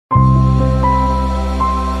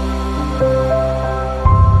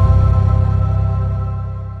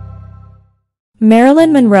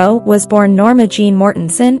Marilyn Monroe was born Norma Jean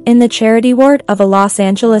Mortensen in the charity ward of a Los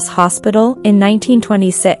Angeles hospital in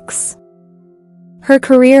 1926. Her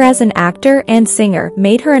career as an actor and singer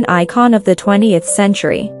made her an icon of the 20th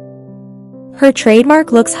century. Her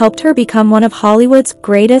trademark looks helped her become one of Hollywood's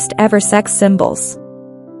greatest ever sex symbols.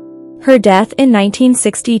 Her death in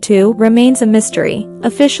 1962 remains a mystery.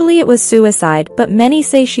 Officially it was suicide, but many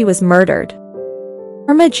say she was murdered.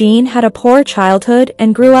 Norma Jean had a poor childhood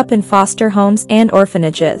and grew up in foster homes and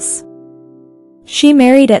orphanages. She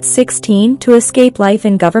married at 16 to escape life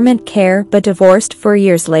in government care but divorced 4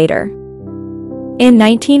 years later. In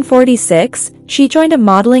 1946, she joined a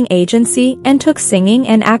modeling agency and took singing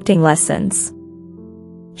and acting lessons.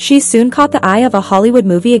 She soon caught the eye of a Hollywood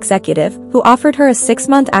movie executive who offered her a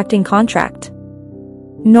 6-month acting contract.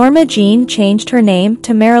 Norma Jean changed her name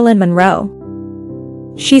to Marilyn Monroe.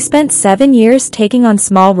 She spent 7 years taking on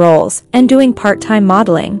small roles and doing part-time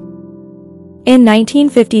modeling. In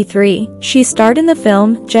 1953, she starred in the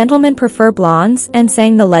film Gentlemen Prefer Blondes and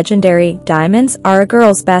sang the legendary "Diamonds Are a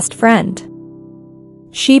Girl's Best Friend."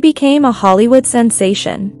 She became a Hollywood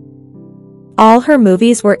sensation. All her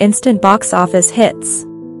movies were instant box office hits.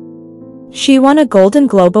 She won a Golden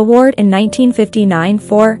Globe Award in 1959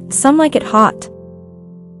 for "Some Like It Hot."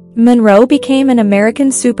 Monroe became an American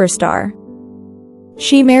superstar.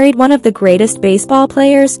 She married one of the greatest baseball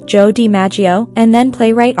players, Joe DiMaggio, and then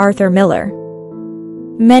playwright Arthur Miller.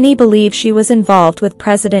 Many believe she was involved with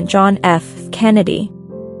President John F. Kennedy.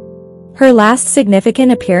 Her last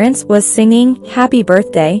significant appearance was singing "Happy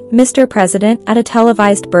Birthday, Mr. President" at a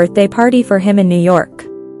televised birthday party for him in New York.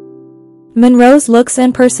 Monroe's looks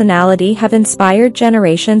and personality have inspired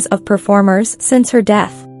generations of performers since her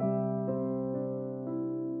death.